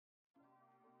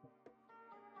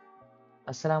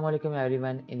Assalamu alaikum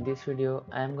everyone. In this video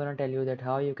I am gonna tell you that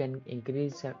how you can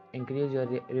increase your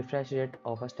refresh rate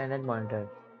of a standard monitor.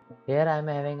 Here I am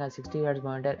having a 60 Hz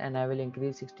monitor and I will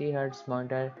increase 60 Hz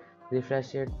monitor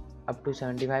refresh rate up to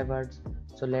 75 Hz.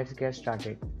 So let's get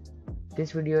started.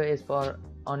 This video is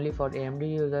only for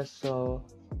AMD users, so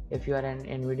if you are an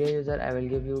NVIDIA user I will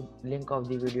give you link of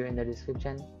the video in the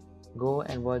description. Go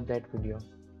and watch that video.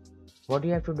 What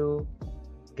you have to do,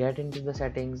 get into the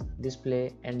settings,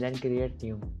 display, and then create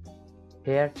new.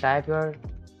 Here type your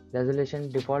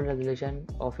default resolution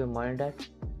of your monitor.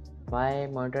 My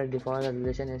monitor default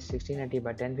resolution is 1680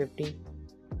 by 1050.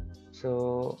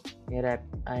 So here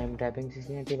I am typing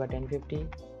 1680 by 1050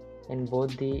 in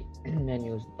both the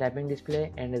menus, typing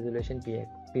display and resolution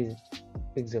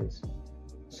pixels.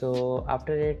 So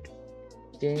after it,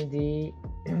 change the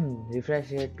refresh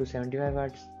rate to 75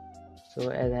 Hz. So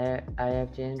as I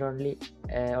have changed already,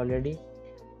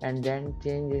 and then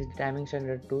change this timing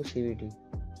standard to CVT.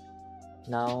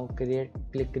 Now click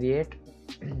create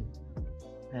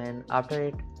and after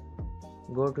it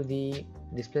go to the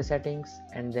display settings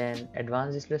and then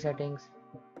advanced display settings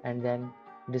and then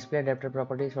display adapter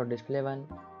properties for display 1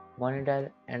 monitor,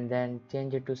 and then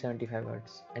change it to 75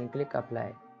 Hz and click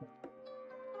apply.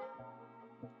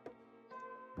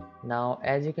 Now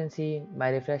as you can see, my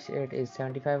refresh rate is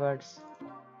 75 Hz.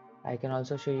 I can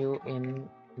also show you in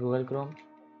Google Chrome.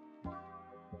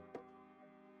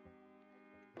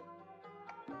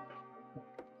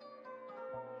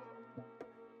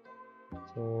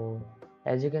 So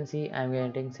as you can see, I am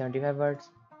getting 75 Hz.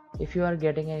 If you are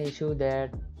getting an issue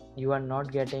that you are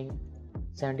not getting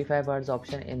 75 Hz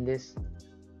option in this,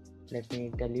 let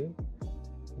me tell you.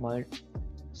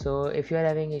 So if you are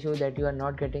having issue that you are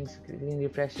not getting screen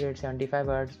refresh rate 75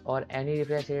 Hz or any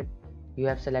refresh rate you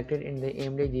have selected in the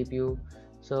AMD GPU,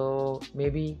 so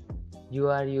maybe you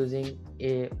are using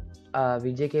a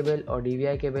VJ cable or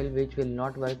DVI cable which will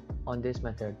not work on this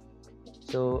method.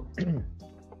 So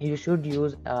you should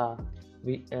use a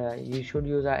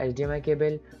HDMI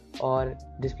cable or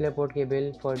DisplayPort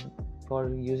cable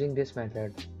for using this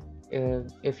method.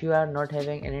 If you are not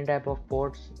having any type of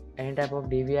ports, any type of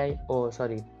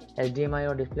HDMI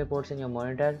or display ports in your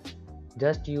monitor,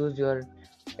 just use your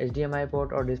HDMI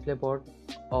port or display port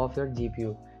of your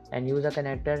GPU and use a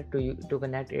connector to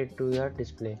connect it to your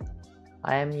display.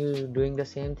 I am doing the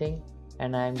same thing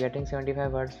and I am getting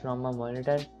 75 Hz from my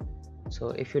monitor.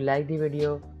 So if you like the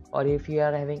video or if you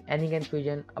are having any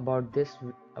confusion about this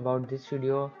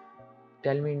video,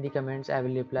 tell me in the comments. I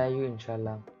will reply you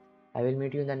inshallah. I will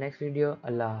meet you in the next video.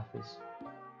 Allah Hafiz.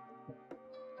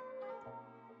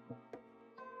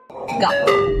 Got